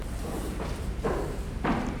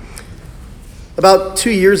About 2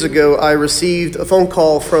 years ago, I received a phone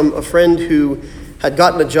call from a friend who had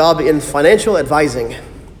gotten a job in financial advising.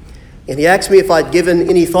 And he asked me if I'd given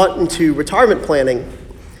any thought into retirement planning.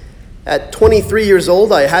 At 23 years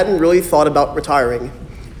old, I hadn't really thought about retiring.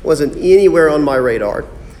 It wasn't anywhere on my radar,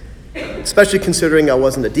 especially considering I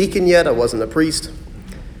wasn't a deacon yet, I wasn't a priest.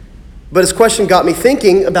 But his question got me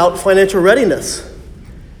thinking about financial readiness.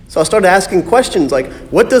 So I started asking questions like,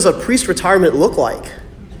 what does a priest retirement look like?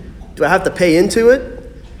 Do I have to pay into it?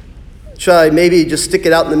 Should I maybe just stick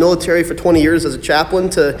it out in the military for 20 years as a chaplain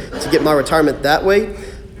to get my retirement that way?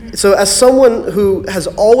 So as someone who has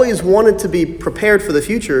always wanted to be prepared for the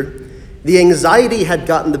future, the anxiety had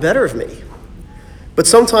gotten the better of me. But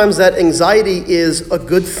sometimes that anxiety is a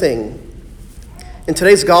good thing. And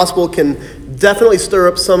today's gospel can definitely stir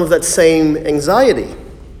up some of that same anxiety.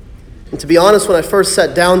 And to be honest, when I first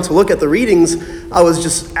sat down to look at the readings, I was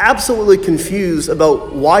just absolutely confused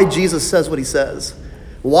about why Jesus says what he says.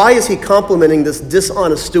 Why is he complimenting this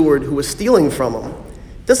dishonest steward who was stealing from him?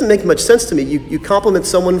 It doesn't make much sense to me. You compliment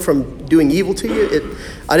someone from doing evil to you?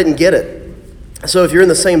 I didn't get it. So if you're in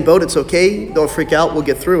the same boat, it's okay. Don't freak out. We'll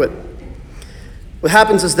get through it. What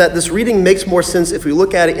happens is that this reading makes more sense if we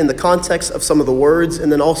look at it in the context of some of the words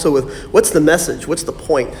and then also with what's the message, what's the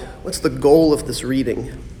point, what's the goal of this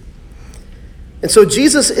reading. And so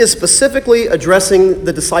Jesus is specifically addressing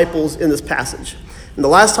the disciples in this passage. And the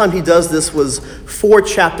last time he does this was 4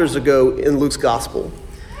 chapters ago in Luke's gospel.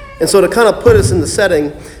 And so to kind of put us in the setting,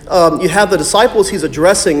 you have the disciples he's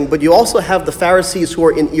addressing, but you also have the Pharisees who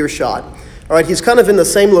are in earshot. All right, he's kind of in the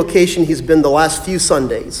same location he's been the last few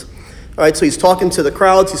Sundays. All right, so he's talking to the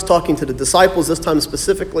crowds, he's talking to the disciples this time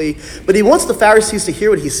specifically, but he wants the Pharisees to hear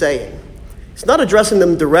what he's saying. He's not addressing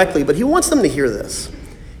them directly, but he wants them to hear this.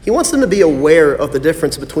 He wants them to be aware of the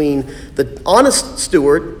difference between the honest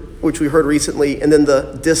steward, which we heard recently, and then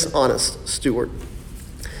the dishonest steward.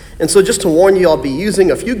 And so just to warn you, I'll be using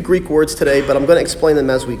a few Greek words today, but I'm going to explain them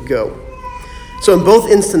as we go. So in both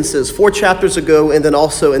instances, 4 chapters ago and then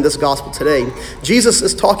also in this gospel today, Jesus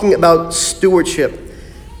is talking about stewardship.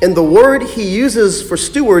 And the word he uses for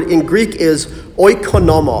steward in Greek is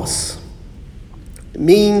oikonomos. It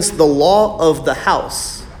means the law of the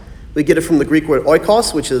house. We get it from the Greek word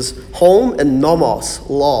oikos, which is home, and nomos,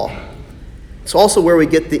 law. It's also where we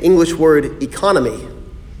get the English word economy,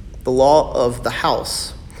 the law of the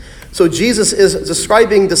house. So Jesus is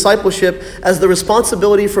describing discipleship as the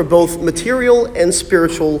responsibility for both material and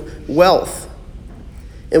spiritual wealth.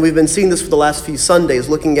 And we've been seeing this for the last few Sundays,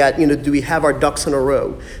 looking at, do we have our ducks in a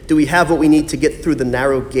row? Do we have what we need to get through the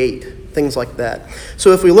narrow gate? Things like that.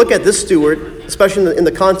 So if we look at this steward, especially in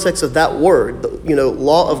the context of that word,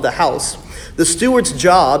 law of the house, the steward's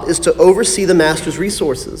job is to oversee the master's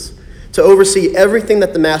resources, to oversee everything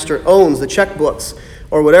that the master owns, the checkbooks,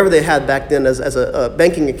 or whatever they had back then as a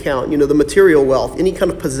banking account, the material wealth, any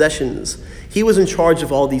kind of possessions. He was in charge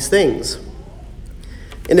of all these things.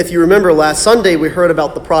 And if you remember last Sunday, we heard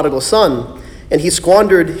about the prodigal son, and he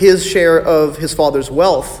squandered his share of his father's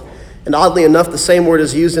wealth. And oddly enough, the same word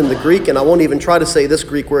is used in the Greek, and I won't even try to say this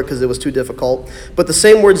Greek word because it was too difficult, but the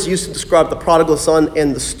same word is used to describe the prodigal son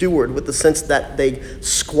and the steward with the sense that they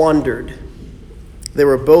squandered. They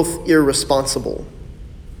were both irresponsible.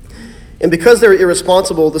 And because they're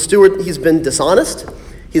irresponsible, the steward, he's been dishonest,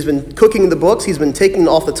 he's been cooking the books, he's been taking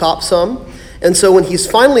off the top some, and so when he's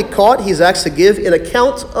finally caught, he's asked to give an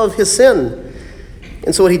account of his sin.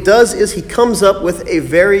 And so what he does is he comes up with a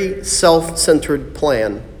very self-centered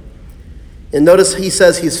plan. And notice he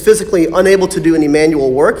says he's physically unable to do any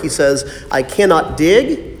manual work. He says, I cannot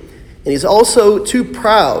dig. And he's also too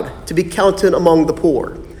proud to be counted among the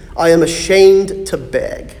poor. I am ashamed to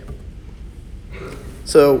beg.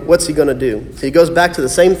 So what's he going to do? So he goes back to the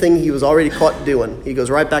same thing he was already caught doing. He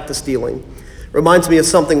goes right back to stealing. Reminds me of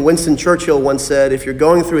something Winston Churchill once said, if you're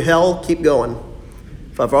going through hell, keep going.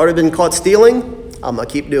 If I've already been caught stealing, I'm going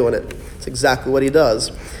to keep doing it. That's exactly what he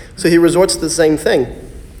does. So he resorts to the same thing.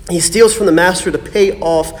 He steals from the master to pay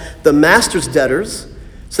off the master's debtors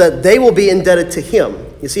so that they will be indebted to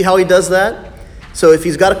him. You see how he does that? So if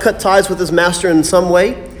he's got to cut ties with his master in some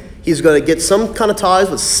way, he's going to get some kind of ties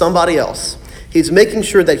with somebody else. He's making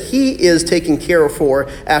sure that he is taken care of for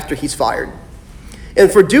after he's fired. And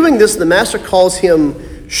for doing this, the master calls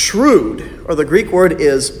him shrewd, or the Greek word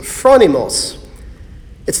is phronimos.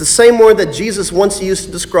 It's the same word that Jesus once used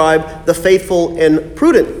to describe the faithful and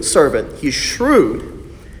prudent servant. He's shrewd.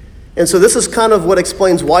 And so this is kind of what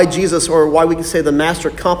explains why Jesus, or why we can say the master,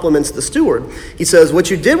 compliments the steward. He says, what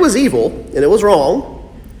you did was evil, and it was wrong,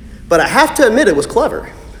 but I have to admit it was clever.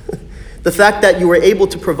 The fact that you were able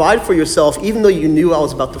to provide for yourself even though you knew I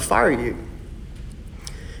was about to fire you.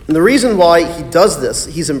 And the reason why he does this,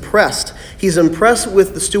 he's impressed. He's impressed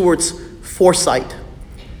with the steward's foresight.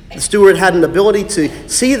 The steward had an ability to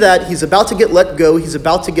see that he's about to get let go. He's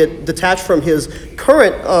about to get detached from his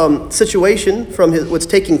current situation, from what's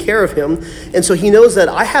taking care of him. And so he knows that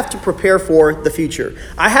I have to prepare for the future.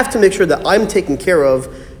 I have to make sure that I'm taken care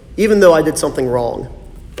of, even though I did something wrong.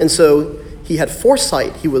 And so he had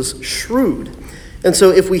foresight. He was shrewd. And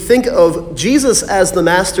so if we think of Jesus as the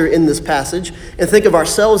master in this passage and think of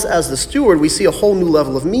ourselves as the steward, we see a whole new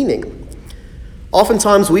level of meaning.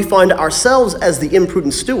 Oftentimes we find ourselves as the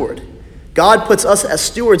imprudent steward. God puts us as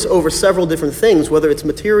stewards over several different things, whether it's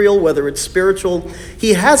material, whether it's spiritual.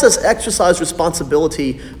 He has us exercise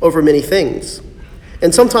responsibility over many things.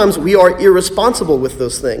 And sometimes we are irresponsible with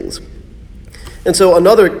those things. And so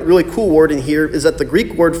another really cool word in here is that the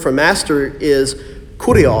Greek word for master is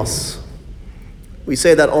kurios. We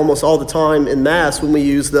say that almost all the time in Mass when we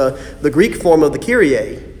use the Greek form of the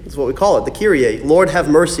Kyrie. That's what we call it, the Kyrie. Lord have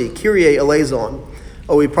mercy, Kyrie eleison.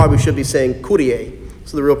 Oh, we probably should be saying Kyrie.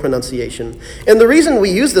 So the real pronunciation. And the reason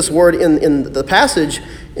we use this word in the passage,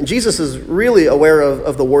 and Jesus is really aware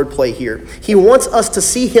of the wordplay here. He wants us to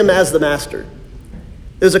see him as the master.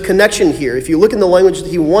 There's a connection here. If you look in the language,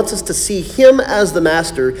 he wants us to see him as the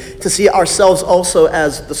master, to see ourselves also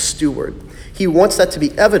as the steward. He wants that to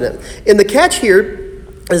be evident. And the catch here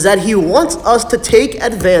is that he wants us to take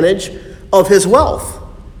advantage of his wealth,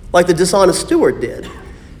 like the dishonest steward did,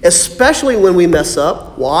 especially when we mess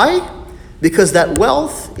up. Why? Because that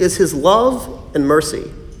wealth is his love and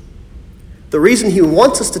mercy. The reason he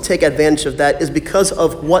wants us to take advantage of that is because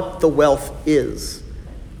of what the wealth is.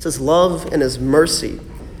 It's his love and his mercy.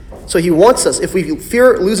 So he wants us, if we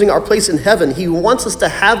fear losing our place in heaven, he wants us to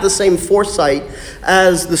have the same foresight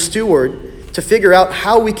as the steward to figure out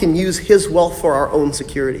how we can use his wealth for our own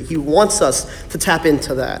security. He wants us to tap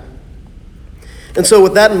into that. And so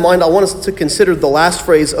with that in mind, I want us to consider the last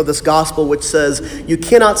phrase of this gospel, which says, you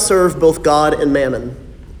cannot serve both God and mammon.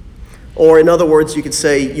 Or in other words, you could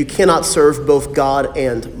say, you cannot serve both God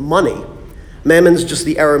and money. Mammon's just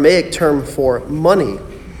the Aramaic term for money.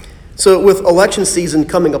 So with election season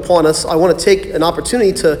coming upon us, I want to take an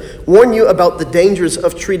opportunity to warn you about the dangers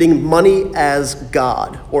of treating money as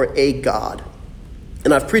God or a God.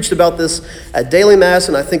 And I've preached about this at Daily Mass,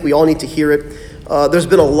 and I think we all need to hear it. There's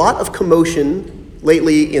been a lot of commotion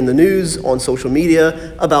lately in the news, on social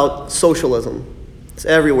media, about socialism. It's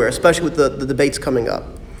everywhere, especially with the debates coming up.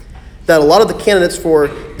 That a lot of the candidates for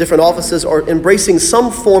different offices are embracing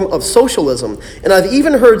some form of socialism. And I've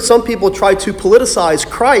even heard some people try to politicize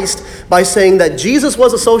Christ by saying that Jesus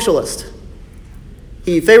was a socialist.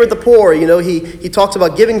 He favored the poor, he talks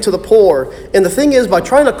about giving to the poor. And the thing is, by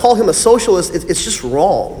trying to call him a socialist, it's just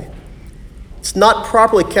wrong. It's not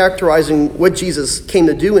properly characterizing what Jesus came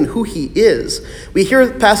to do and who he is. We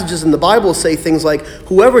hear passages in the Bible say things like,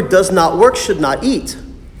 whoever does not work should not eat,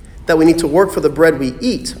 that we need to work for the bread we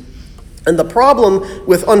eat. And the problem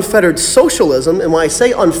with unfettered socialism, and when I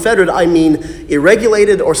say unfettered, I mean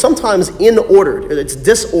irregulated or sometimes inordered. It's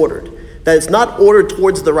disordered, that it's not ordered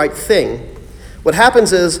towards the right thing. What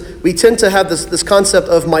happens is we tend to have this concept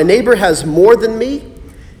of my neighbor has more than me,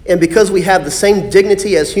 and because we have the same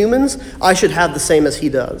dignity as humans, I should have the same as he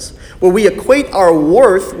does. Where we equate our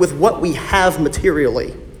worth with what we have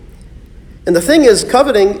materially. And the thing is,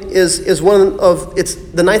 coveting is it's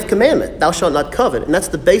the 9th commandment, thou shalt not covet. And that's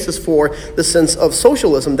the basis for the sense of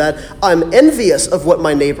socialism, that I'm envious of what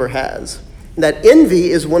my neighbor has. And that envy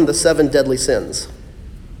is one of the 7 deadly sins.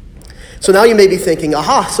 So now you may be thinking,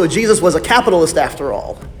 aha, so Jesus was a capitalist after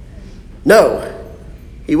all. No,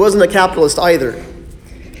 he wasn't a capitalist either.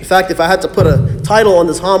 In fact, if I had to put a title on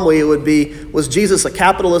this homily, it would be, was Jesus a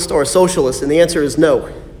capitalist or a socialist? And the answer is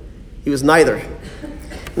no, he was neither.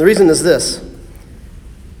 And the reason is this.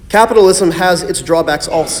 Capitalism has its drawbacks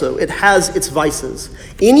also. It has its vices.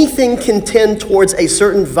 Anything can tend towards a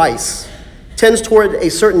certain vice, tends toward a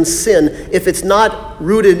certain sin if it's not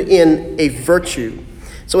rooted in a virtue.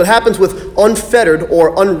 So what happens with unfettered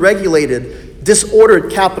or unregulated, disordered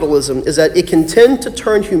capitalism is that it can tend to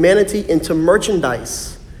turn humanity into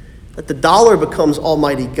merchandise, that the dollar becomes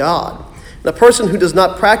Almighty God. And a person who does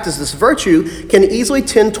not practice this virtue can easily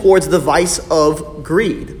tend towards the vice of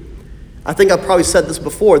greed. I think I've probably said this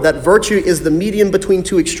before, that virtue is the medium between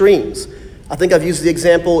two extremes. I think I've used the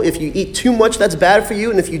example, if you eat too much, that's bad for you,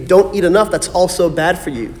 and if you don't eat enough, that's also bad for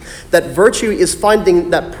you. That virtue is finding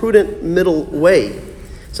that prudent middle way.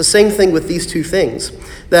 It's the same thing with these two things,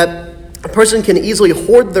 that a person can easily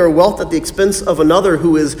hoard their wealth at the expense of another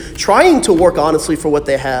who is trying to work honestly for what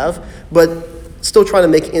they have, but still trying to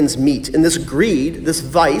make ends meet. And this greed, this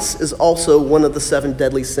vice, is also one of the 7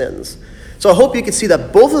 deadly sins. So I hope you can see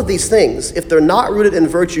that both of these things, if they're not rooted in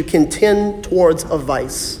virtue, can tend towards a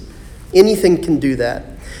vice. Anything can do that.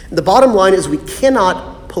 The bottom line is we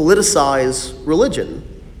cannot politicize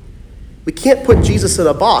religion. We can't put Jesus in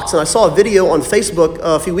a box. And I saw a video on Facebook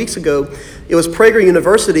a few weeks ago. It was Prager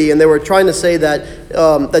University, and they were trying to say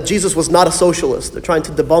that Jesus was not a socialist. They're trying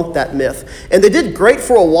to debunk that myth. And they did great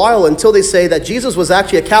for a while until they say that Jesus was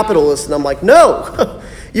actually a capitalist. And I'm like, no,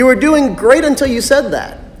 you were doing great until you said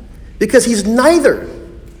that. Because he's neither.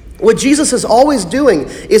 What Jesus is always doing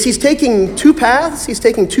is he's taking two paths, he's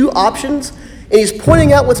taking two options, and he's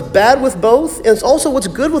pointing out what's bad with both, and it's also what's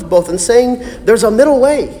good with both, and saying there's a middle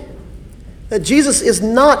way. That Jesus is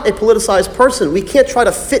not a politicized person. We can't try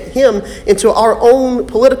to fit him into our own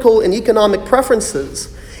political and economic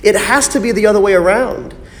preferences. It has to be the other way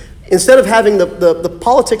around. Instead of having the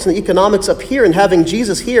politics and the economics up here and having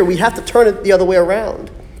Jesus here, we have to turn it the other way around.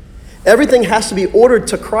 Everything has to be ordered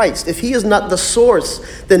to Christ. If he is not the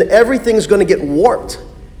source, then everything's going to get warped.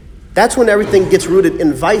 That's when everything gets rooted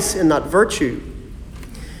in vice and not virtue.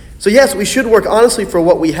 So yes, we should work honestly for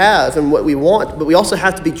what we have and what we want, but we also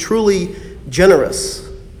have to be truly generous.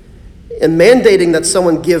 And mandating that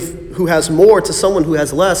someone give who has more to someone who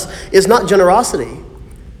has less is not generosity.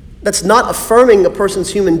 That's not affirming a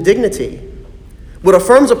person's human dignity. What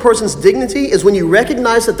affirms a person's dignity is when you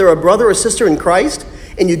recognize that they're a brother or sister in Christ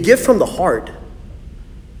and you give from the heart.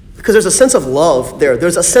 Because there's a sense of love there.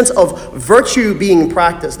 There's a sense of virtue being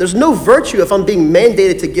practiced. There's no virtue if I'm being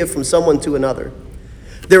mandated to give from someone to another.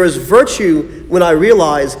 There is virtue when I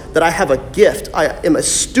realize that I have a gift. I am a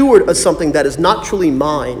steward of something that is not truly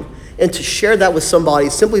mine, and to share that with somebody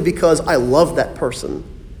simply because I love that person.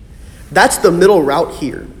 That's the middle route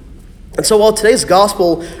here. And so while today's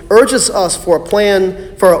gospel urges us for a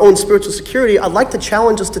plan for our own spiritual security, I'd like to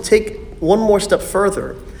challenge us to take one more step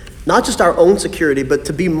further. Not just our own security, but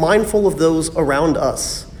to be mindful of those around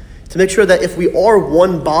us. To make sure that if we are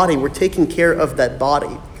one body, we're taking care of that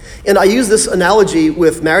body. And I use this analogy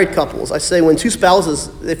with married couples. I say when two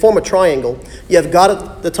spouses, they form a triangle. You have God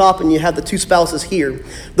at the top and you have the two spouses here.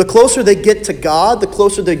 The closer they get to God, the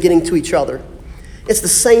closer they're getting to each other. It's the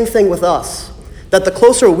same thing with us. That the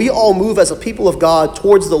closer we all move as a people of God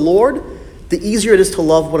towards the Lord, the easier it is to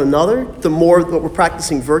love one another, the more that we're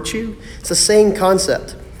practicing virtue. It's the same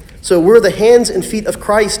concept. So we're the hands and feet of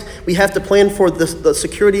Christ. We have to plan for the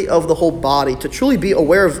security of the whole body, to truly be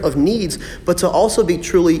aware of needs, but to also be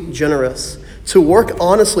truly generous, to work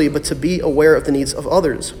honestly, but to be aware of the needs of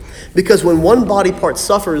others. Because when one body part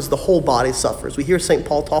suffers, the whole body suffers. We hear St.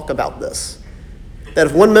 Paul talk about this. That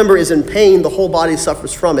if one member is in pain, the whole body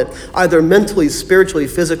suffers from it, either mentally, spiritually,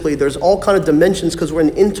 physically. There's all kind of dimensions because we're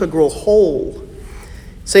an integral whole.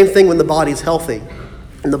 Same thing when the body's healthy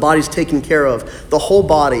and the body's taken care of. The whole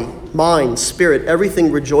body, mind, spirit,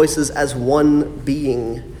 everything rejoices as one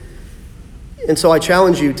being. And so I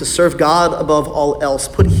challenge you to serve God above all else.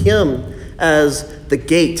 Put him as the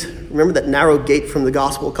gate. Remember that narrow gate from the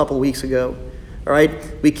gospel a couple weeks ago? All right?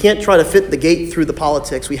 We can't try to fit the gate through the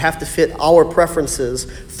politics. We have to fit our preferences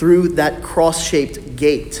through that cross-shaped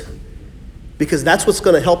gate. Because that's what's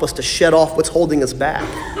going to help us to shed off what's holding us back.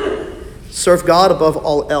 Serve God above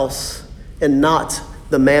all else, and not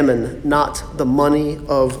the mammon, not the money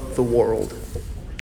of the world.